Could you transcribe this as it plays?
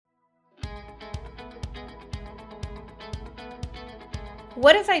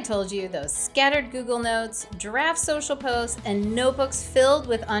What if I told you those scattered Google Notes, draft social posts, and notebooks filled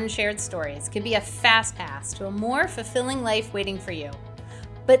with unshared stories could be a fast pass to a more fulfilling life waiting for you?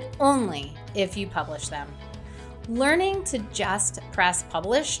 But only if you publish them. Learning to just press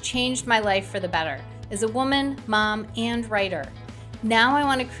publish changed my life for the better as a woman, mom, and writer. Now I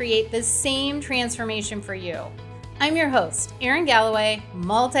want to create the same transformation for you. I'm your host, Erin Galloway,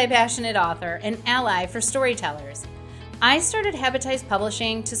 multi-passionate author and ally for storytellers. I started Habitize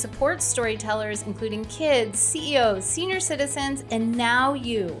Publishing to support storytellers, including kids, CEOs, senior citizens, and now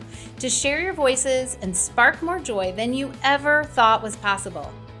you, to share your voices and spark more joy than you ever thought was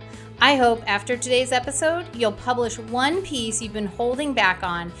possible. I hope after today's episode, you'll publish one piece you've been holding back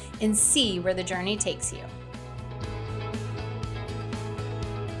on and see where the journey takes you.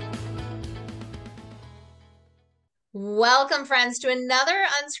 Welcome, friends, to another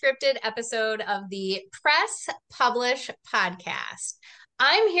unscripted episode of the Press Publish podcast.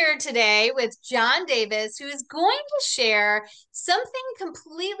 I'm here today with John Davis, who is going to share something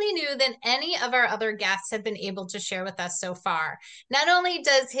completely new than any of our other guests have been able to share with us so far. Not only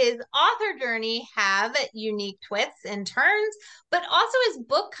does his author journey have unique twists and turns, but also his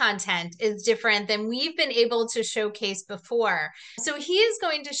book content is different than we've been able to showcase before. So he is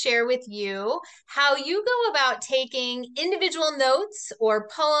going to share with you how you go about taking individual notes or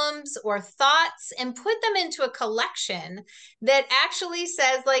poems or thoughts and put them into a collection that actually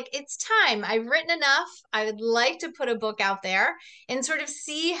says, like, it's time. I've written enough. I would like to put a book out there and sort of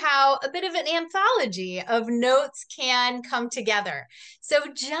see how a bit of an anthology of notes can come together. So,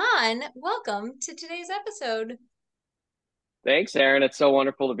 John, welcome to today's episode. Thanks, Erin. It's so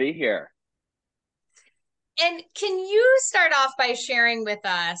wonderful to be here. And can you start off by sharing with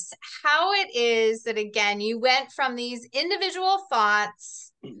us how it is that, again, you went from these individual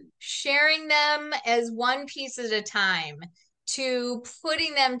thoughts, sharing them as one piece at a time, to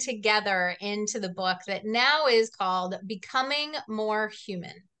putting them together into the book that now is called Becoming More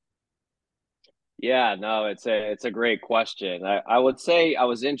Human? Yeah, no, it's a great question. I would say I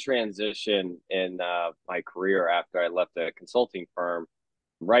was in transition in my career after I left a consulting firm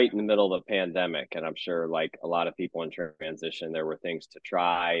right in the middle of the pandemic, and I'm sure, like a lot of people in transition, there were things to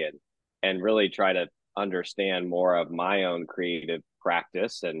try and really try to understand more of my own creative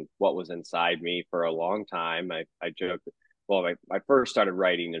practice and what was inside me for a long time. I joked, well, I first started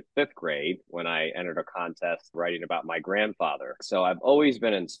writing in fifth grade when I entered a contest writing about my grandfather. So I've always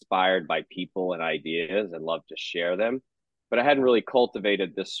been inspired by people and ideas and love to share them, but I hadn't really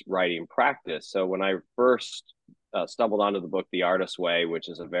cultivated this writing practice. So when I first stumbled onto the book The Artist's Way, which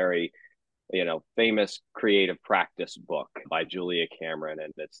is a very famous creative practice book by Julia Cameron,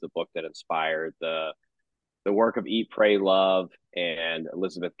 and it's the book that inspired the work of Eat, Pray, Love and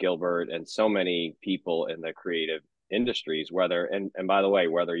Elizabeth Gilbert and so many people in the creative industries, whether and by the way,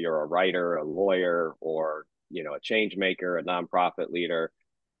 whether you're a writer, a lawyer, or a change maker, a nonprofit leader,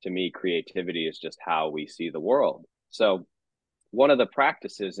 to me creativity is just how we see the world. So one of the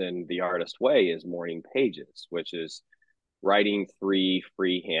practices in The Artist's Way is morning pages, which is writing 3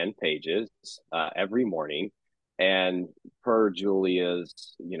 freehand pages every morning. And per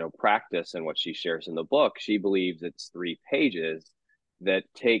Julia's, practice and what she shares in the book, she believes it's 3 pages that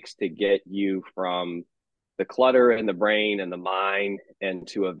takes to get you from the clutter in the brain and the mind and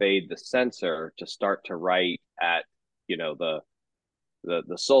to evade the censor to start to write at,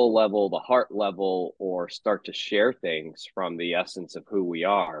 the soul level, the heart level, or start to share things from the essence of who we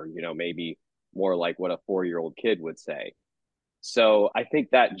are, maybe more like what a 4-year-old kid would say. So I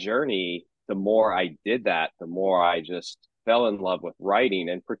think that journey, the more I did that, the more I just fell in love with writing,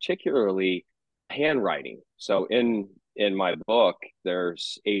 and particularly handwriting. So in my book,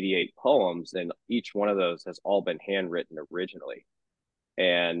 there's 88 poems, and each one of those has all been handwritten originally.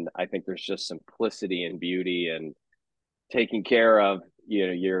 And I think there's just simplicity and beauty and taking care of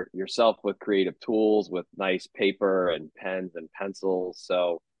yourself with creative tools, with nice paper and pens and pencils.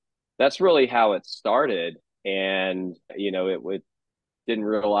 So that's really how it started. And it didn't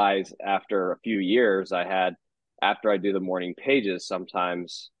realize after a few years after I do the morning pages,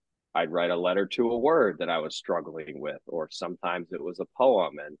 sometimes I'd write a letter to a word that I was struggling with, or sometimes it was a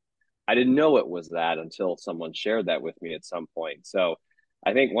poem, and I didn't know it was that until someone shared that with me at some point. So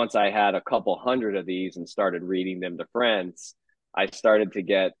I think once I had a couple hundred of these and started reading them to friends, I started to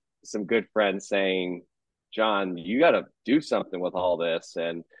get some good friends saying, John, you got to do something with all this.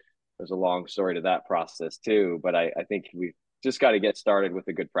 And there's a long story to that process too, but I think we've just got to get started with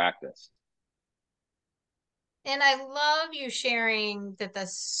a good practice. And I love you sharing that the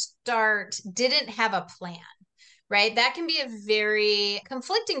start didn't have a plan, right? That can be a very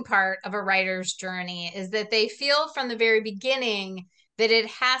conflicting part of a writer's journey, is that they feel from the very beginning that it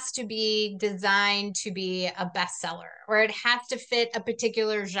has to be designed to be a bestseller or it has to fit a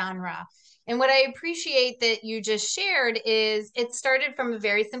particular genre. And what I appreciate that you just shared is it started from a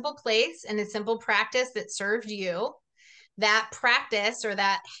very simple place and a simple practice that served you. That practice or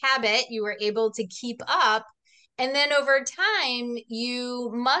that habit you were able to keep up. And then over time,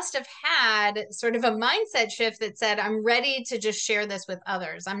 you must have had sort of a mindset shift that said, I'm ready to just share this with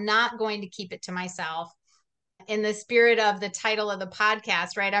others. I'm not going to keep it to myself. In the spirit of the title of the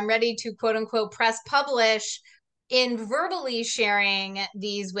podcast, right? I'm ready to quote unquote press publish in verbally sharing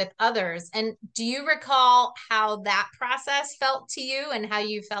these with others. And do you recall how that process felt to you and how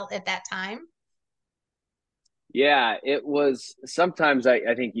you felt at that time? Yeah, it was sometimes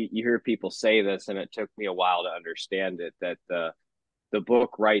I think you hear people say this, and it took me a while to understand it, that the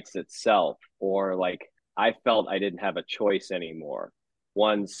book writes itself, or like I felt I didn't have a choice anymore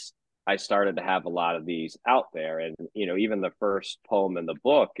once I started to have a lot of these out there. And even the first poem in the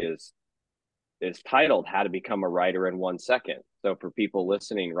book is titled How to Become a Writer in 1 Second. So for people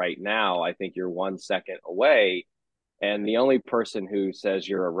listening right now, I think you're 1 second away. And the only person who says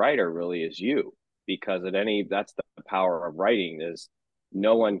you're a writer really is you, because that's the power of writing, is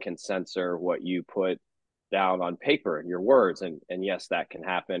no one can censor what you put down on paper and your words. And yes, that can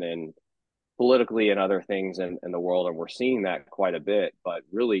happen in politically and other things in the world. And we're seeing that quite a bit. But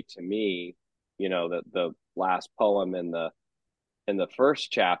really, to me, the last poem in the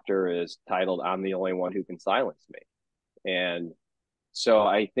first chapter is titled I'm the Only One Who Can Silence Me. And so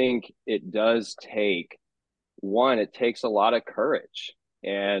I think it takes a lot of courage.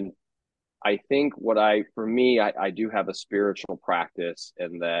 And I think for me, I do have a spiritual practice,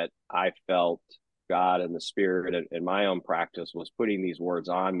 in that I felt God and the Spirit in my own practice was putting these words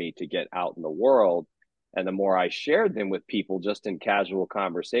on me to get out in the world. And the more I shared them with people just in casual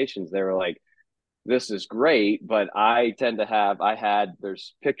conversations, they were like, this is great. But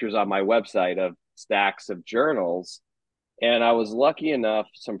there's pictures on my website of stacks of journals. And I was lucky enough,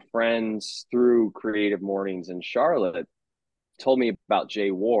 some friends through Creative Mornings in Charlotte told me about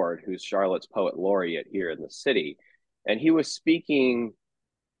Jay Ward, who's Charlotte's poet laureate here in the city. And he was speaking,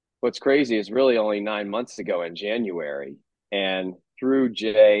 what's crazy is really only 9 months ago in January. And through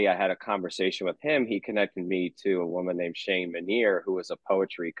Jay, I had a conversation with him. He connected me to a woman named Shane Manier, who is a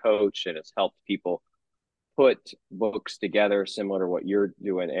poetry coach and has helped people put books together similar to what you're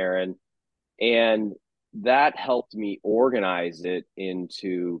doing, Aaron. And that helped me organize it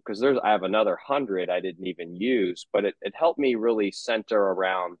into, because I have another 100 I didn't even use, but it helped me really center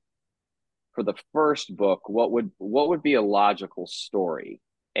around, for the first book, what would be a logical story.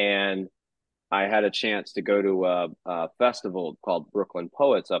 And I had a chance to go to a festival called Brooklyn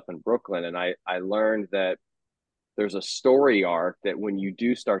Poets up in Brooklyn, and I learned that there's a story arc that when you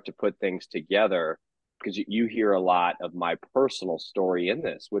do start to put things together, because you hear a lot of my personal story in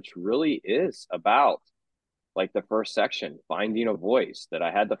this, which really is about, like, the first section, finding a voice, that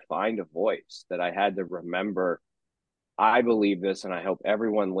I had to find a voice, that I had to remember. I believe this, and I hope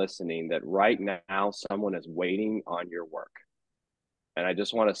everyone listening, that right now someone is waiting on your work. And I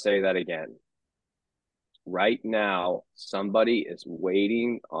just want to say that again. Right now, somebody is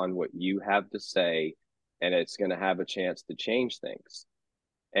waiting on what you have to say, and it's going to have a chance to change things.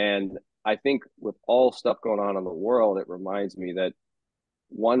 And I think with all stuff going on in the world, it reminds me that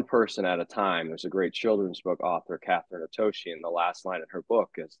one person at a time. There's a great children's book author, Catherine Otoshi, and the last line in her book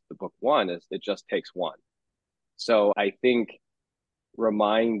is, the book one is, it just takes one. So I think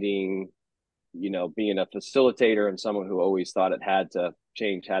reminding, being a facilitator and someone who always thought it had to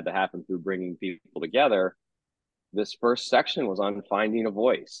happen through bringing people together, this first section was on finding a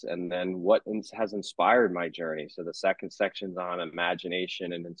voice, and then what has inspired my journey. So the second section's on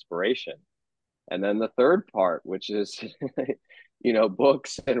imagination and inspiration. And then the third part, which is,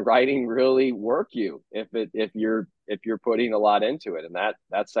 books and writing really work you if you're putting a lot into it. And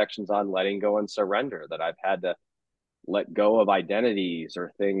that section's on letting go and surrender, that I've had to let go of identities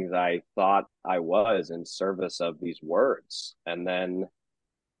or things I thought I was in service of these words. And then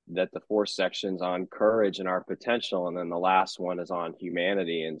that the fourth section's on courage and our potential. And then the last one is on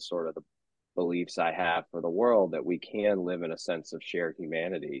humanity and sort of the beliefs I have for the world, that we can live in a sense of shared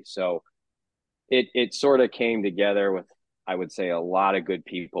humanity. So it sort of came together with, I would say, a lot of good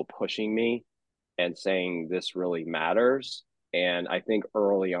people pushing me and saying this really matters. And I think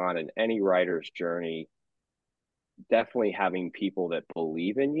early on in any writer's journey, definitely having people that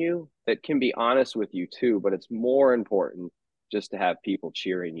believe in you, that can be honest with you too, but it's more important just to have people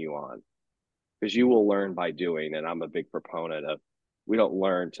cheering you on, because you will learn by doing. And I'm a big proponent of, we don't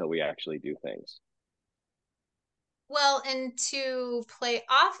learn till we actually do things. Well, and to play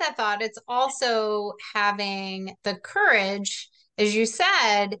off that thought, it's also having the courage as you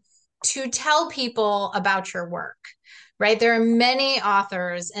said, to tell people about your work, right? There are many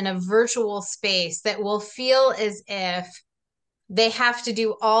authors in a virtual space that will feel as if they have to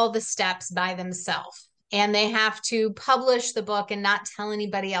do all the steps by themselves and they have to publish the book and not tell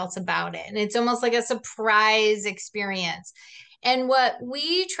anybody else about it. And it's almost like a surprise experience. And what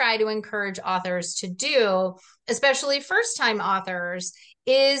we try to encourage authors to do, especially first time authors,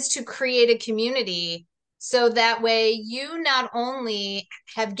 is to create a community. So that way, you not only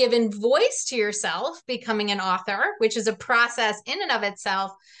have given voice to yourself becoming an author, which is a process in and of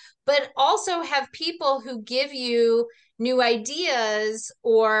itself, but also have people who give you new ideas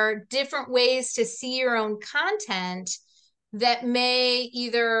or different ways to see your own content that may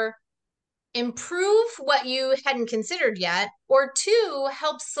either improve what you hadn't considered yet, or two,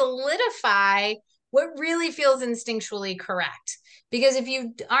 help solidify what really feels instinctually correct. Because if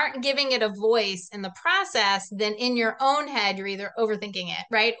you aren't giving it a voice in the process, then in your own head, you're either overthinking it,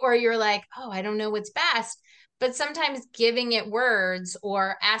 right? Or you're like, oh, I don't know what's best. But sometimes giving it words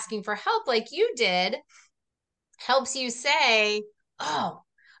or asking for help, like you did, helps you say, oh,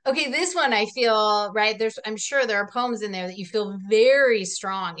 okay, this one I feel, right? I'm sure there are poems in there that you feel very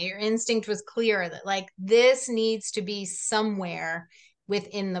strong. Your instinct was clear that like this needs to be somewhere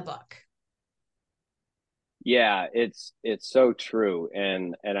within the book. Yeah, it's so true.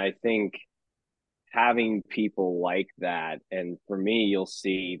 And I think having people like that, and for me, you'll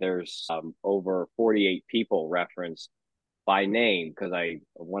see there's over 48 people referenced by name because I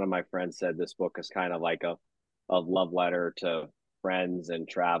one of my friends said this book is kind of like a love letter to friends and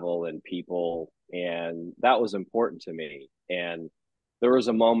travel and people, and that was important to me. And there was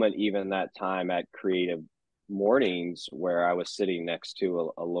a moment even that time at Creative Mornings where I was sitting next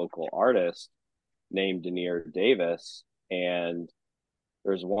to a local artist named Denier Davis, and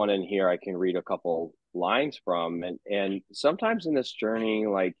there's one in here I can read a couple lines from, and sometimes in this journey,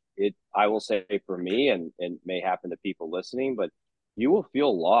 like it, I will say for me, and may happen to people listening, but you will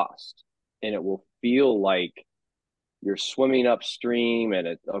feel lost, and it will feel like you're swimming upstream,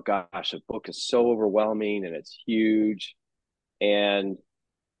 and oh gosh, the book is so overwhelming and it's huge. And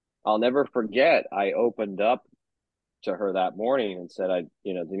I'll never forget, I opened up to her that morning and said,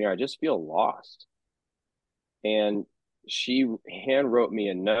 Denier, I just feel lost. And she hand wrote me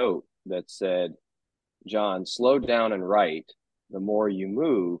a note that said, John, slow down and write. The more you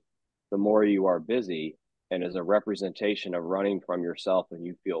move, the more you are busy, and is a representation of running from yourself when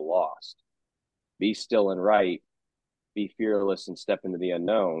you feel lost. Be still and write. Be fearless and step into the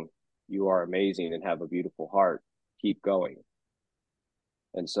unknown. You are amazing and have a beautiful heart. Keep going.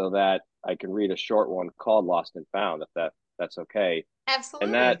 And so that I can read a short one called Lost and Found, if that's okay. And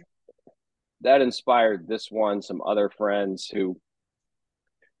Absolutely. that inspired this one, some other friends who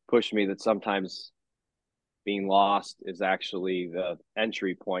pushed me that sometimes being lost is actually the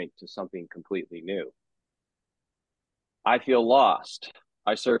entry point to something completely new. I feel lost.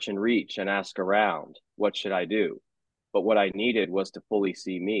 I search and reach and ask around, what should I do? But what I needed was to fully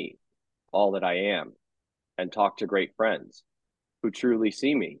see me, all that I am, and talk to great friends who truly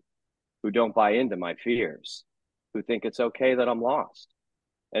see me, who don't buy into my fears, who think it's okay that I'm lost,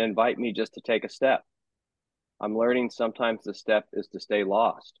 and invite me just to take a step. I'm learning sometimes the step is to stay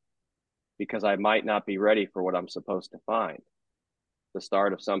lost because I might not be ready for what I'm supposed to find, the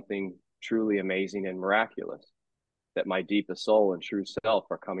start of something truly amazing and miraculous, that my deepest soul and true self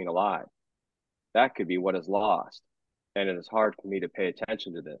are coming alive. That could be what is lost, and it is hard for me to pay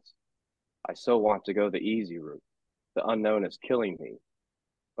attention to this. I so want to go the easy route. The unknown is killing me,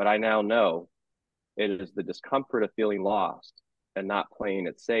 but I now know it is the discomfort of feeling lost and not playing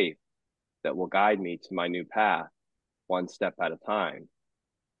it safe that will guide me to my new path, one step at a time,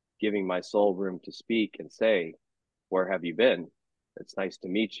 giving my soul room to speak and say, where have you been? It's nice to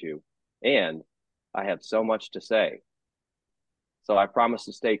meet you. And I have so much to say. So I promise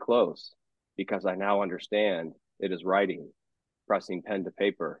to stay close because I now understand it is writing, pressing pen to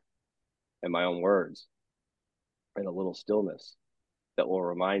paper, and my own words, and a little stillness that will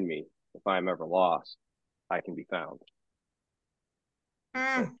remind me if I am ever lost, I can be found.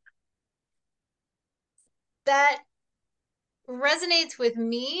 Mm, that resonates with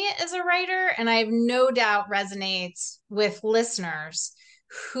me as a writer, and I have no doubt resonates with listeners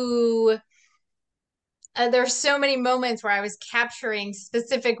who there's so many moments where I was capturing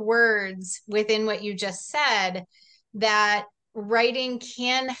specific words within what you just said that writing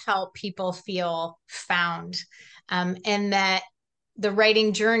can help people feel found, and that the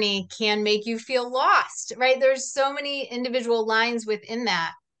writing journey can make you feel lost, right? There's so many individual lines within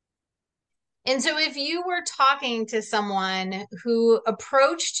that. And so if you were talking to someone who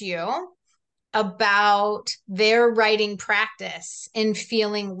approached you about their writing practice and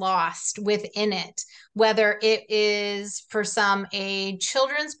feeling lost within it, whether it is for some a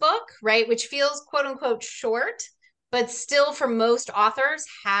children's book, right, which feels quote unquote short, but still for most authors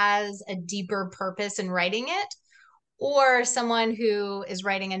has a deeper purpose in writing it, or someone who is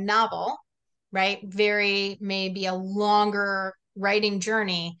writing a novel, right, very maybe a longer writing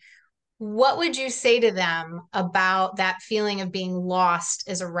journey. What would you say to them about that feeling of being lost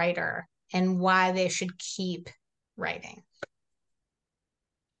as a writer and why they should keep writing?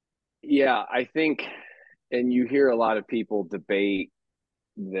 Yeah, I think, and you hear a lot of people debate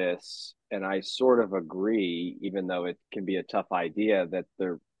this, and I sort of agree, even though it can be a tough idea, that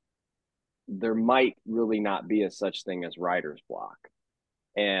there might really not be a such thing as writer's block.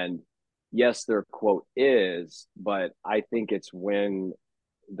 And yes, their quote is, but I think it's when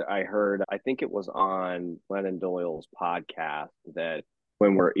I heard, I think it was on Glennon Doyle's podcast, that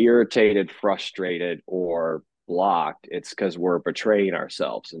when we're irritated, frustrated, or blocked, it's because we're betraying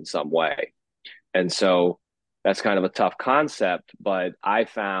ourselves in some way. And so that's kind of a tough concept, but I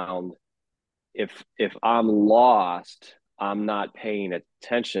found if I'm lost, I'm not paying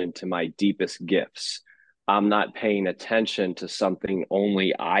attention to my deepest gifts. I'm not paying attention to something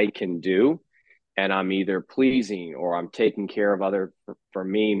only I can do. And I'm either pleasing or I'm taking care of other. For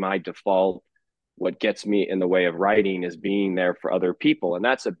me, my default, what gets me in the way of writing is being there for other people. And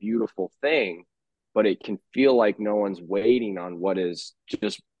that's a beautiful thing, but it can feel like no one's waiting on what is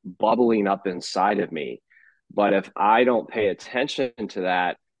just bubbling up inside of me. But if I don't pay attention to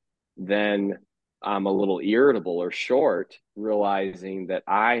that, then I'm a little irritable or short, realizing that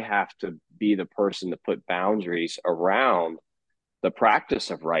I have to be the person to put boundaries around the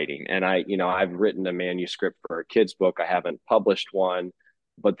practice of writing. And I've written a manuscript for a kid's book. I haven't published one,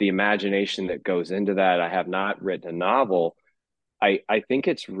 but the imagination that goes into that, I have not written a novel. I think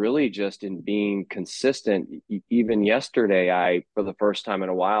it's really just in being consistent. Even yesterday, for the first time in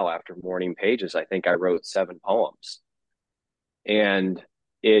a while after Morning Pages, I think I wrote 7 poems. And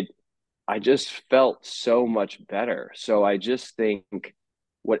it I just felt so much better. So I just think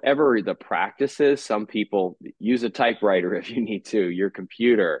whatever the practice is, some people use a typewriter if you need to, your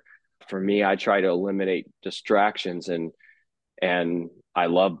computer. For me, I try to eliminate distractions, and I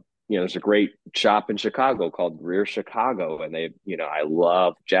love, there's a great shop in Chicago called Greer Chicago, and I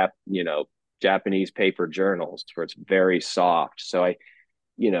love Japanese paper journals where it's very soft. So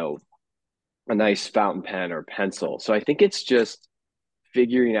you know, a nice fountain pen or pencil. So I think it's just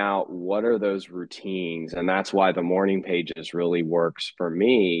figuring out what are those routines, and that's why the Morning Pages really works for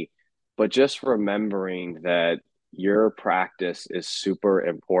me. But just remembering that your practice is super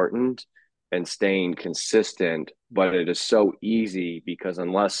important and staying consistent. But it is so easy because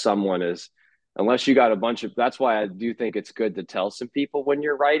unless you got a bunch of, that's why I do think it's good to tell some people when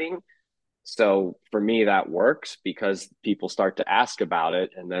you're writing. So for me that works because people start to ask about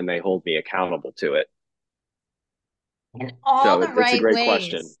it and then they hold me accountable to it. In all So the it's a right great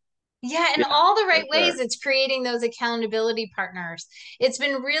question. ways. Yeah, in Yeah, all the right for ways, sure. it's creating those accountability partners. It's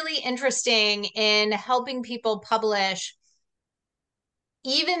been really interesting in helping people publish,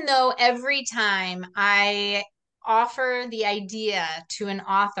 even though every time I offer the idea to an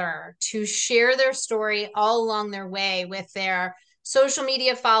author to share their story all along their way with their social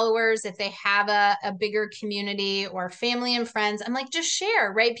media followers, if they have a bigger community or family and friends, I'm like, just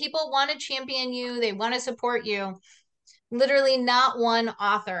share, right? People want to champion you, they want to support you. Literally, not one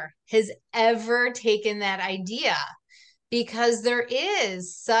author has ever taken that idea because there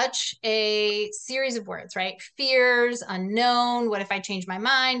is such a series of words, right? Fears, unknown. What if I change my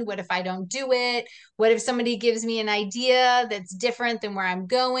mind? What if I don't do it? What if somebody gives me an idea that's different than where I'm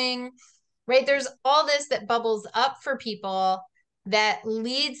going? Right? There's all this that bubbles up for people that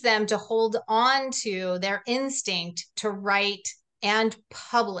leads them to hold on to their instinct to write and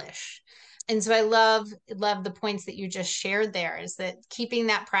publish. And so I love the points that you just shared there, is that keeping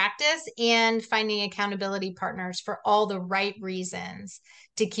that practice and finding accountability partners for all the right reasons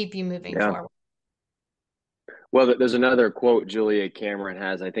to keep you moving Yeah. forward. Well, there's another quote Julia Cameron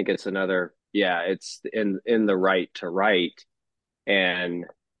has. I think it's another, yeah, it's in the right to write. And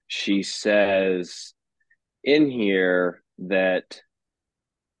she says in here that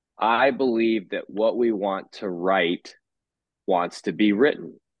I believe that what we want to write wants to be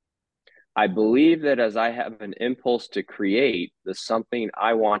written. I believe that as I have an impulse to create, the something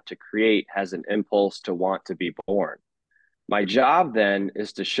I want to create has an impulse to want to be born. My job then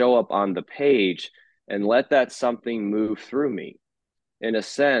is to show up on the page and let that something move through me. In a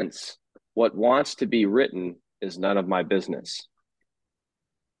sense, what wants to be written is none of my business.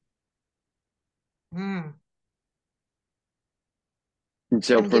 Mm. And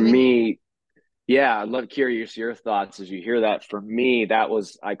so I'm for giving you, me, Yeah, I'd love curious your thoughts as you hear that. For me, that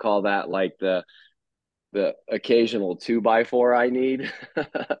was I call that like the occasional two by four I need,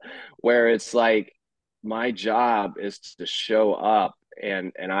 where it's like my job is to show up,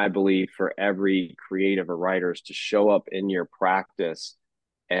 and I believe for every creative or writer is to show up in your practice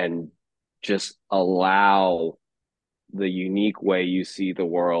and just allow the unique way you see the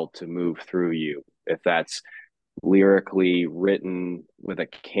world to move through you. If that's lyrically written with a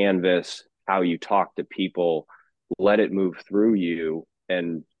canvas, how you talk to people, let it move through you.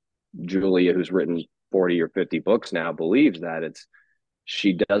 And Julia, who's written 40 or 50 books now, believes that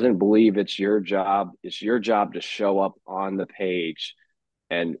she doesn't believe it's your job. It's your job to show up on the page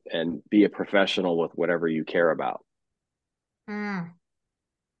and be a professional with whatever you care about. Mm.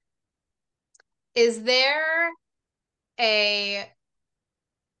 Is there a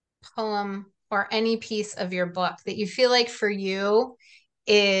poem or any piece of your book that you feel like for you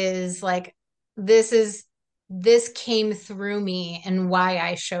is like, this is this came through me and why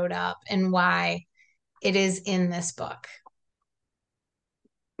I showed up and why it is in this book?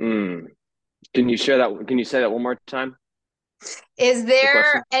 Mm. Can you share that? Can you say that one more time? Is The there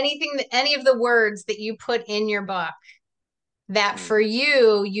question? anything that any of the words that you put in your book that for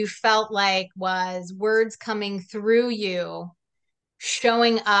Mm. you felt like was words coming through you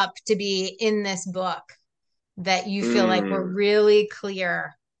showing up to be in this book that you feel like were Mm. really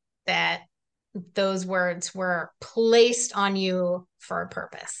clear that those words were placed on you for a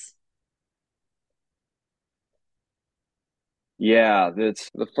purpose? Yeah, that's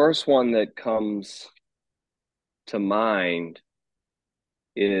the first one that comes to mind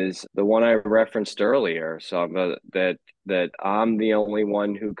is the one I referenced earlier. So that I'm the only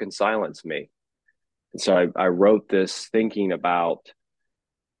one who can silence me. And so I wrote this thinking about,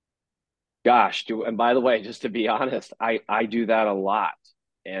 gosh, and by the way, just to be honest, I do that a lot.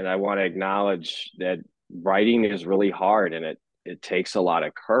 And I want to acknowledge that writing is really hard and it takes a lot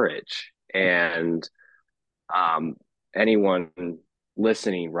of courage. And um, anyone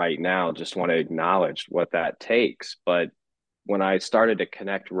listening right now just want to acknowledge what that takes. But when I started to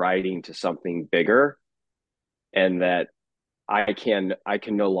connect writing to something bigger and that I can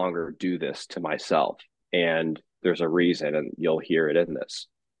no longer do this to myself. And there's a reason, and you'll hear it in this.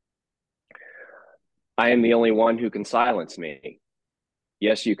 I am the only one who can silence me.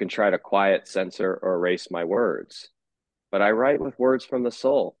 Yes, you can try to quiet, censor, or erase my words, but I write with words from the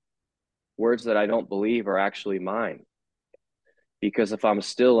soul, words that I don't believe are actually mine. Because if I'm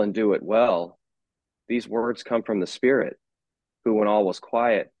still and do it well, these words come from the Spirit, who, when all was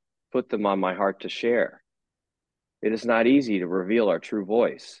quiet, put them on my heart to share. It is not easy to reveal our true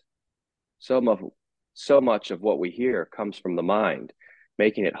voice. So much, so much of what we hear comes from the mind,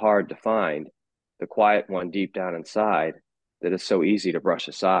 making it hard to find the quiet one deep down inside that is so easy to brush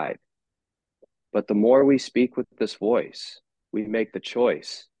aside. But the more we speak with this voice, we make the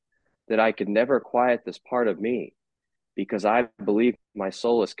choice that I could never quiet this part of me because I believe my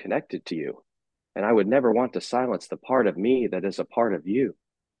soul is connected to you, and I would never want to silence the part of me that is a part of you.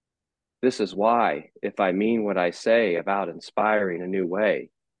 This is why, if I mean what I say about inspiring a new way,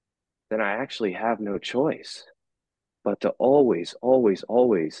 then I actually have no choice but to always, always,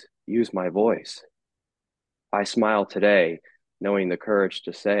 always use my voice. I smile today, knowing the courage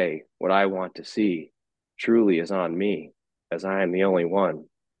to say what I want to see truly is on me, as I am the only one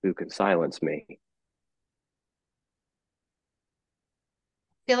who can silence me.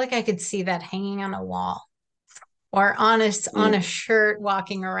 I feel like I could see that hanging on a wall or on a Mm, shirt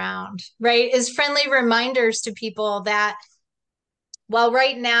walking around, right? As friendly reminders to people that, well,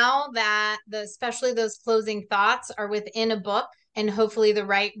 right now that especially those closing thoughts are within a book and hopefully the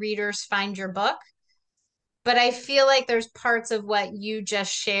right readers find your book. But I feel like there's parts of what you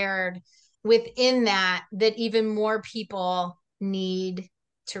just shared within that that even more people need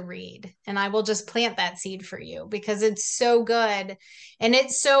to read. And I will just plant that seed for you because it's so good and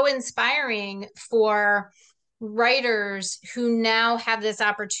it's so inspiring for writers who now have this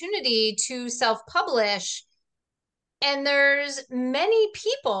opportunity to self-publish. And there's many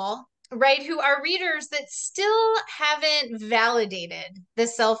people, right, who are readers that still haven't validated the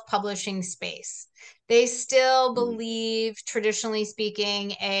self-publishing space. They still mm, believe, traditionally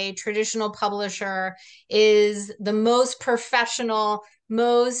speaking, a traditional publisher is the most professional,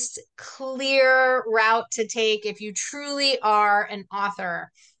 most clear route to take if you truly are an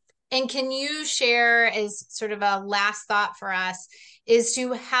author. And can you share, as sort of a last thought for us, is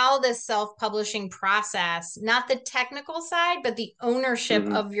to how the self-publishing process, not the technical side, but the ownership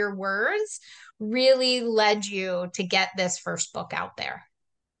mm-hmm. of your words, really led you to get this first book out there?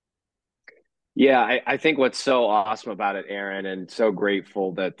 Yeah, I think what's so awesome about it, Aaron, and so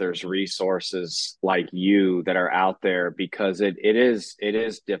grateful that there's resources like you that are out there because it is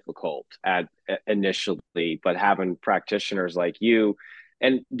difficult at initially, but having practitioners like you,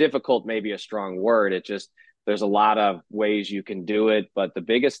 and difficult may be a strong word. It just there's a lot of ways you can do it, but the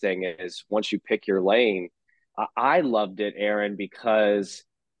biggest thing is once you pick your lane, I loved it, Aaron, because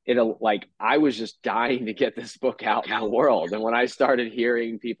like I was just dying to get this book out in the world. And when I started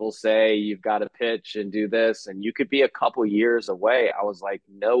hearing people say you've got to pitch and do this and you could be a couple years away, I was like,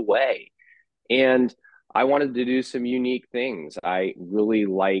 no way. And I wanted to do some unique things. I really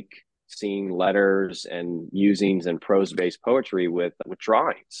like seeing letters and musings and prose-based poetry with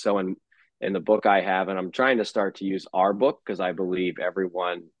drawings. So in the book I have, and I'm trying to start to use our book because I believe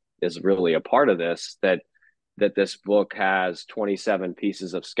everyone is really a part of this, that this book has 27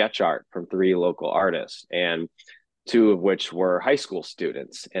 pieces of sketch art from three local artists, and two of which were high school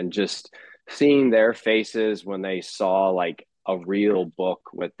students. And just seeing their faces when they saw like a real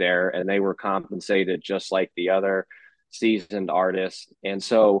book with and they were compensated just like the other seasoned artists. And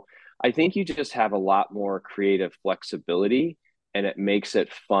so I think you just have a lot more creative flexibility and it makes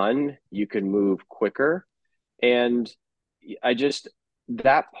it fun. You can move quicker. And I just,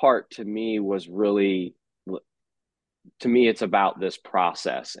 that part to me was really, to me it's about this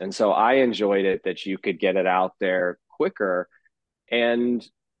process, and so I enjoyed it that you could get it out there quicker. And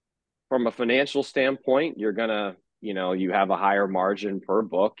from a financial standpoint, you're gonna, you have a higher margin per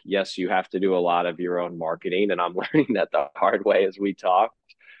book. Yes, you have to do a lot of your own marketing, and I'm learning that the hard way as we talk.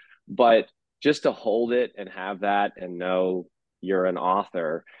 But just to hold it and have that and know you're an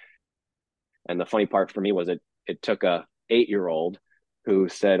author. And the funny part for me was it took a 8-year-old who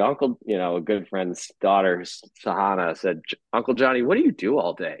said, Uncle, a good friend's daughter, Sahana, said, Uncle Johnny, what do you do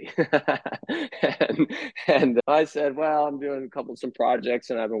all day? and I said, well, I'm doing some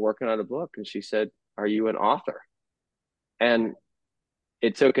projects and I've been working on a book. And she said, are you an author? And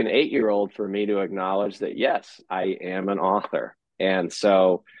it took an 8-year-old for me to acknowledge that, yes, I am an author. And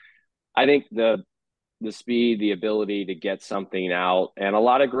so I think the speed, the ability to get something out, and a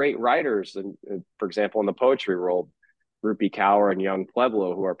lot of great writers, and for example, in the poetry world, Rupi Kaur and Young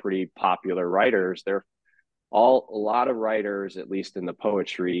Pueblo, who are pretty popular writers, they're all a lot of writers, at least in the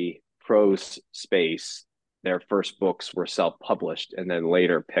poetry prose space. Their first books were self-published and then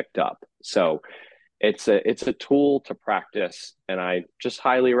later picked up. So it's a tool to practice, and I just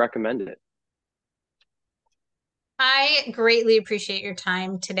highly recommend it. I greatly appreciate your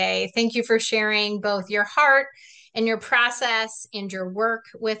time today. Thank you for sharing both your heart and your process and your work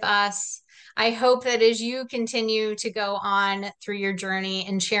with us. I hope that as you continue to go on through your journey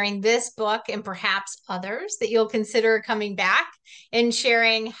and sharing this book and perhaps others, that you'll consider coming back and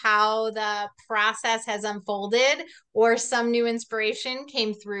sharing how the process has unfolded or some new inspiration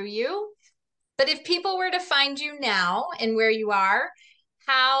came through you. But if people were to find you now and where you are,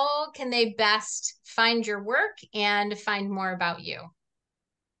 how can they best find your work and find more about you?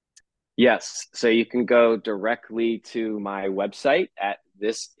 Yes. So you can go directly to my website at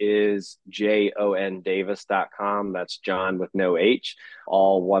thisisjondavis.com. That's John with no H,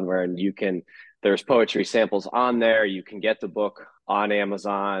 all one word. And there's poetry samples on there. You can get the book on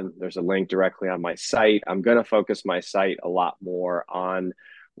Amazon. There's a link directly on my site. I'm going to focus my site a lot more on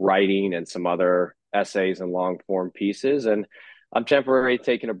writing and some other essays and long form pieces. And I'm temporarily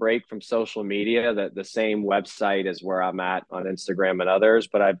taking a break from social media. That the same website is where I'm at on Instagram and others,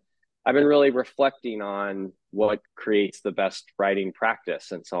 but I've been really reflecting on what creates the best writing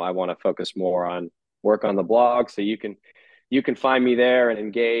practice. And so I want to focus more on work on the blog. So you can find me there and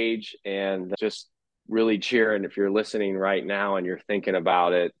engage, and just really cheering if you're listening right now and you're thinking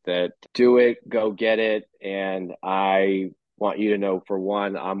about it, that do it, go get it. And I want you to know, for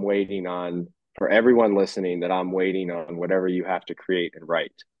one, for everyone listening, that I'm waiting on whatever you have to create and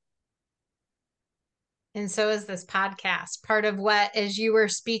write. And so is this podcast. Part of what, as you were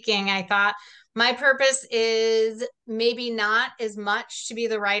speaking, I thought my purpose is maybe not as much to be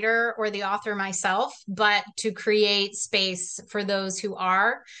the writer or the author myself, but to create space for those who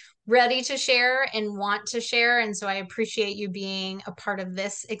are ready to share and want to share. And so I appreciate you being a part of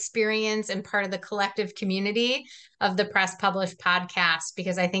this experience and part of the collective community of the Press Publish podcast,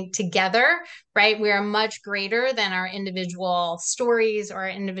 because I think together, right, we are much greater than our individual stories or our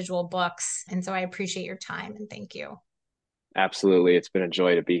individual books. And so I appreciate your time and thank you. Absolutely. It's been a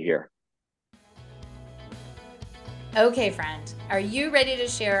joy to be here. Okay, friend, are you ready to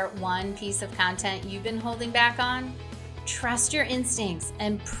share one piece of content you've been holding back on? Trust your instincts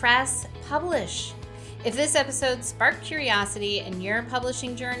and press publish. If this episode sparked curiosity in your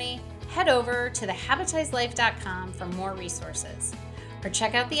publishing journey, head over to thehabitizelife.com for more resources. or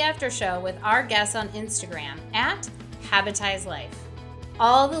check out the after show with our guests on Instagram at Habitize Life.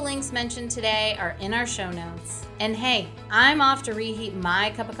 All the links mentioned today are in our show notes. And hey, I'm off to reheat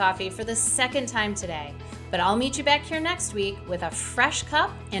my cup of coffee for the second time today, but I'll meet you back here next week with a fresh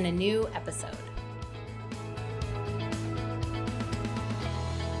cup and a new episode.